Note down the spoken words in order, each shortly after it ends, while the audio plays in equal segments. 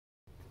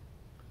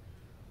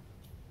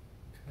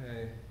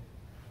Okay,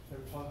 we're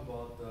talking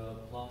about the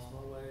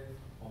plasma wave,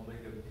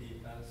 omega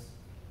PS.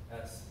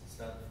 S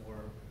stands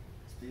for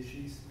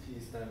species, P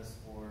stands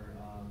for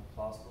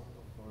plasma,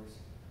 of course.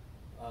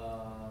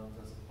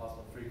 There's a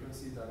plasma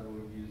frequency that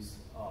we'll use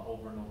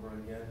over and over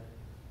again.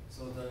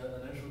 So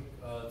the initial,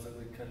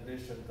 the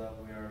condition that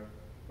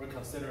we're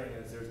considering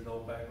is there's no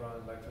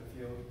background electric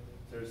field,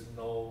 there's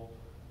no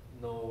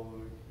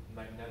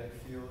magnetic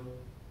field,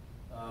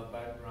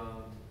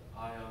 background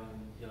ion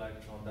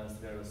electron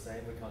density are the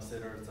same. We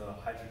consider the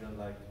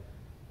hydrogen-like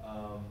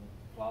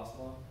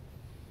plasma.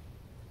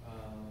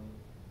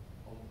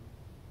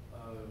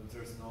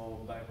 There's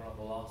no background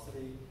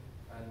velocity,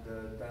 and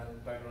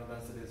then background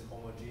density is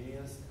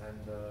homogeneous,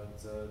 and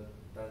the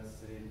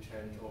density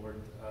change over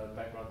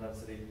background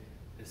density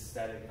is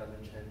static,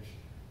 doesn't change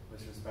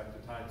with respect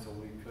to time. So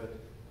we could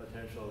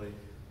potentially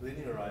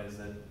linearize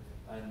it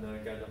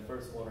and get the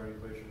first order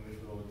equation, which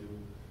we'll do.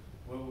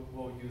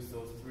 We'll use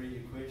those three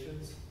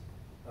equations,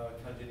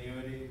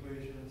 continuity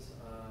equations,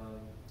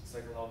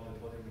 second law of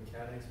Newtonian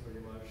mechanics,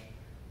 pretty much,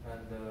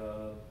 and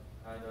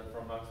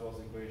from Maxwell's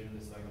equation,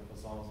 it's like a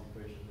Poisson's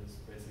equation. It's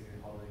basically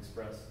how to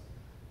express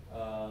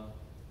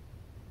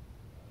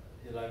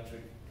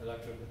electric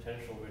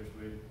potential,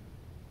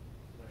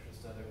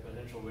 electrostatic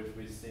potential, which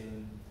we've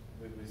seen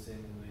in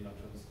the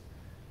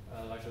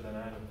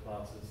electrodynamic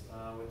classes.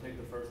 We take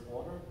the first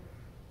order.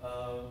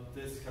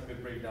 This can be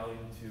broken down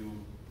into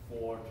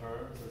 4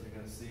 terms, as you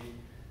can see.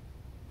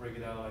 Break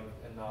it down like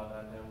N naught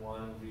and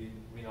N1,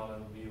 V naught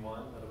and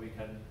V1, but we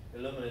can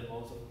eliminate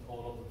all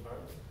of the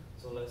terms.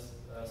 So let's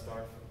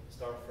start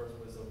first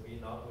with the V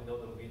naught. We know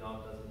that V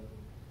naught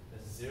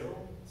is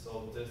 0,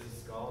 so this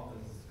is gone,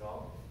 this is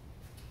gone.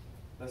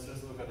 Let's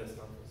just look at this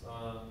term first.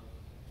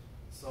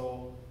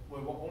 So we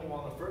only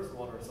want the first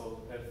order,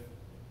 so if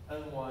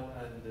N1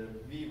 and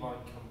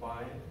V1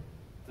 combine,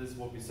 this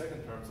will be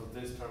second term, so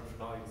this term should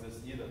not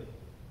exist either.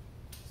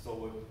 So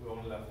we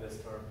only left this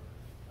term.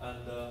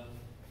 And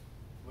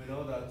we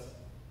know that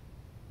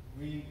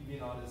V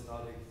naught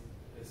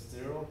is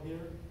 0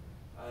 here.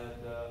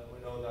 And we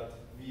know that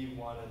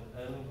V1 and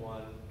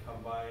N1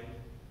 combined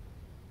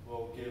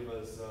will give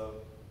us a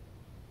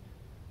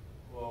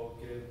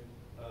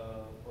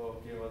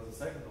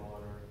second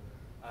order,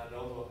 and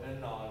also N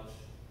naught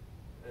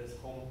is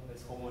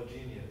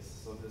homogeneous,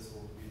 so this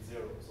will be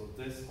 0. So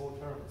this whole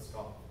term is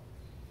gone.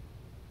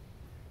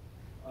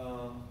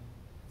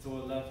 So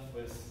we're left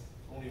with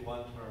only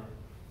one term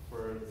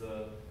for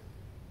the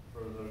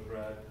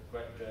grad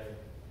J.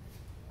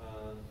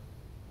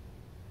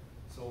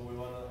 So we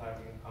want to have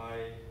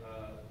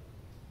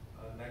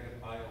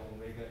negative I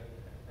omega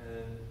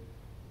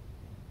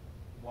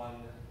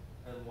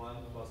N1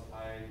 plus I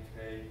k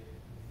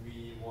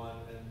V1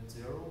 N0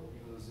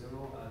 equals 0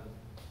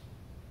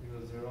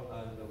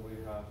 and we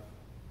have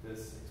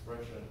this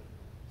expression.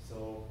 So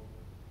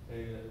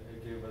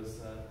it gave us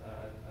an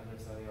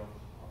understanding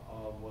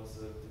of what's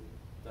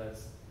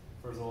that's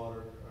first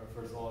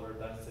order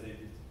density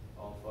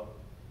of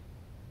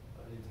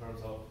in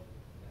terms of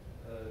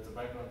the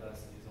background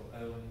density. So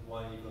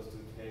N1 equals to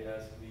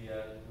Ks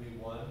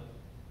V1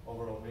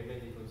 over omega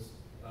equals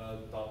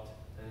dot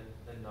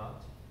N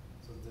naught.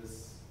 So this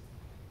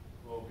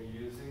we'll be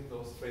using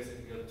those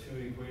basically 2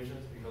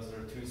 equations because there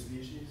are 2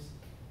 species.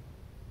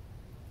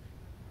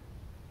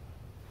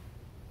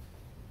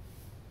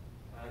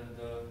 And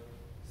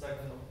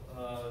second,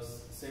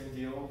 same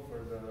deal for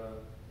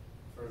the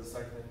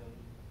second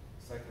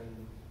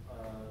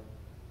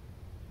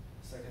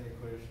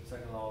equation,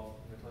 second law of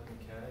Newtonian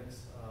mechanics.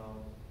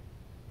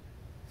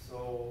 So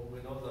we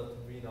know that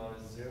V naught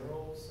is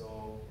 0,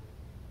 so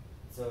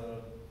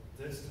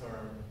this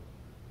term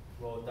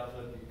will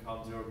definitely become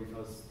 0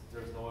 because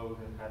there's no way we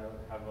can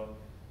have a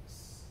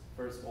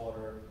first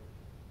order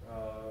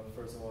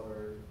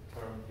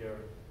term here.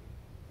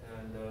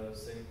 And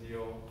same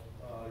deal,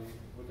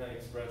 we can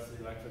express the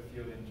electric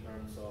field in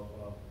terms of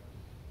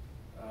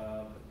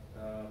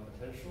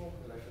potential,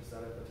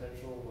 electrostatic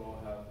potential. We'll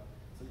have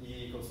so E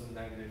equals to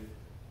negative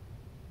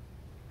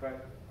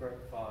grad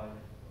phi,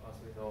 as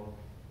we know.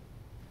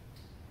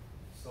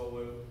 So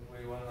we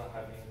want to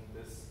having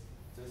this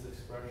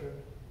expression,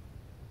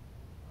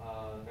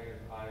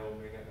 negative I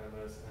omega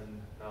ms and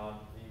naught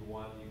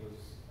V1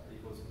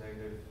 equals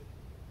negative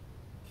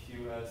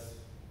Qs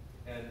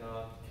N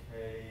naught K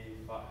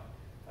phi.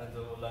 And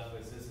then we're left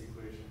with this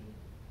equation.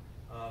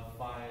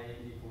 Phi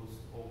equals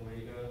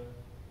omega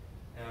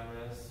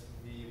ms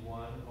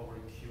V1 over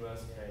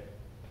QSK.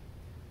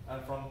 And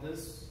from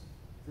this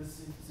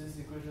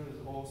equation is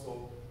also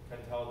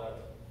can tell that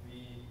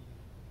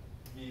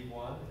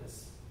V1 is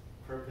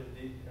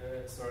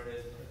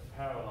is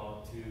parallel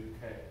to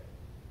K.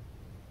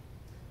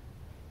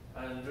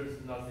 And there's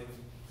nothing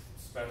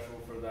special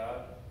for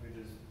that. We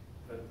just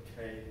put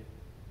K,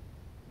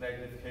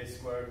 negative K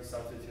squared,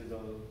 substitute the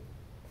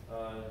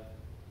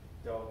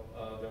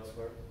del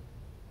squared.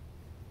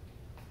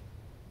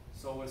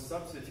 So we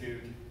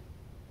substitute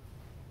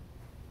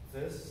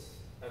this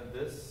and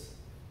this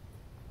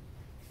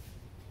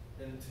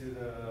into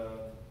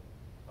the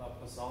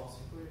Poisson's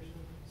equation.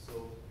 So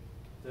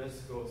this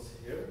goes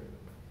here.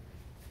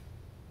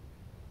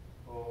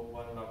 We'll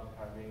wind up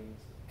having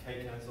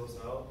k cancels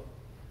out,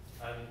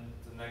 and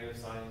the negative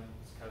sign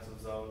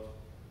cancels out.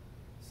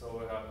 So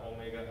we have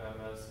omega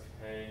ms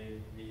k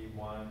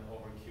v1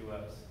 over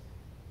qs,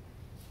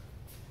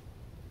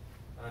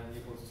 and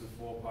equals to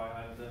 4 pi,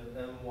 and then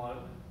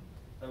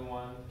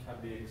m1 can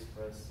be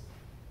expressed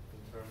in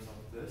terms of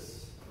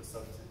this. We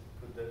substitute,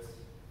 put this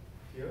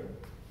here.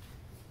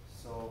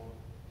 So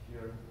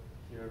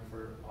here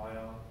for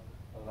ion,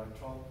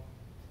 electron.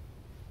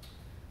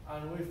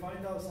 And we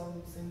find out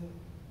something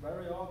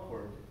very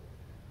awkward.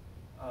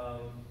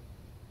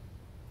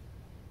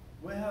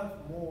 We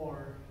have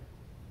more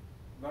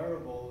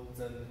variables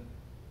than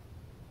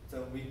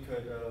we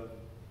could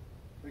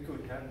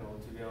handle,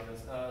 to be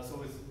honest.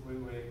 So we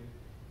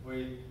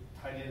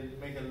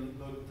make it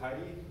look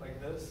tidy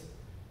like this.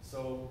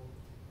 So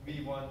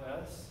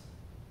V1s,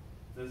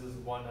 this is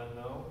one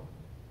unknown,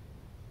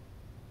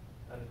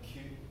 and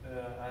Q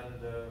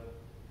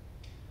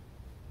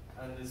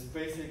and it's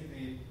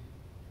basically,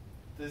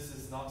 this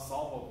is not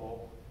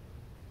solvable,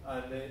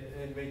 and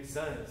it makes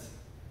sense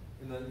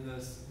in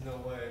a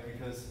way,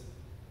 because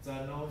the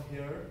unknown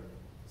here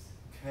is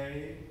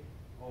k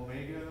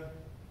omega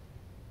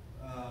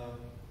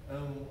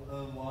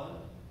n1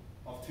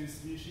 of 2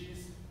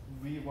 species,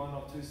 v1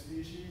 of 2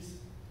 species,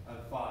 and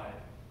phi.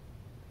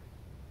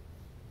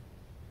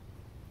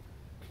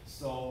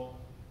 So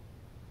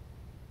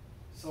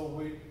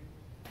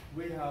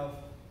we have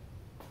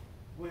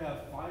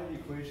 5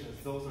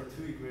 equations. Those are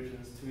 2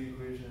 equations,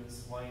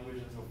 1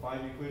 equation, so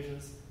 5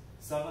 equations,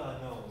 7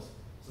 unknowns.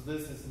 So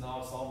this is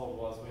not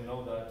solvable, as we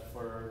know that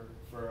for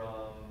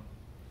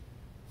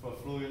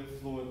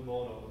fluid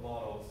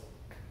models.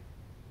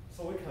 So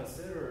we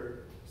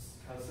consider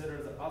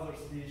the other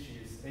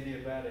species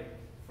adiabatic.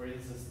 For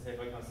instance, if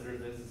I consider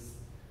this is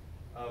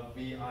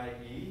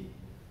VIE,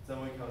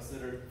 then we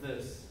consider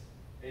this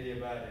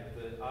adiabatic,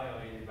 the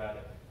ion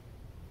adiabatic.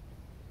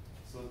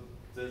 So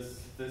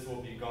this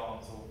will be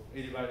gone. So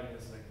adiabatic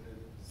is like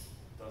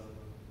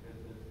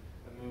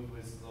it moves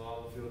with along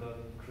the field,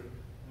 doesn't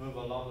move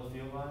along the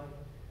field line,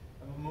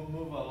 and move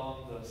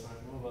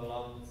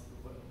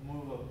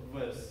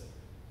with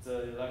the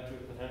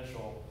electric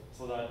potential,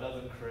 so that it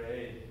doesn't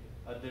create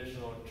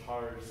additional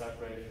charge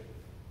separation.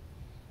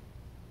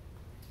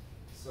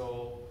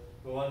 So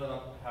we want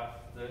to have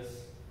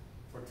this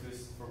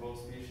for both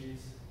species,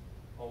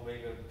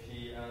 omega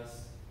ps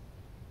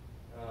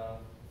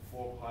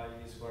 4 pi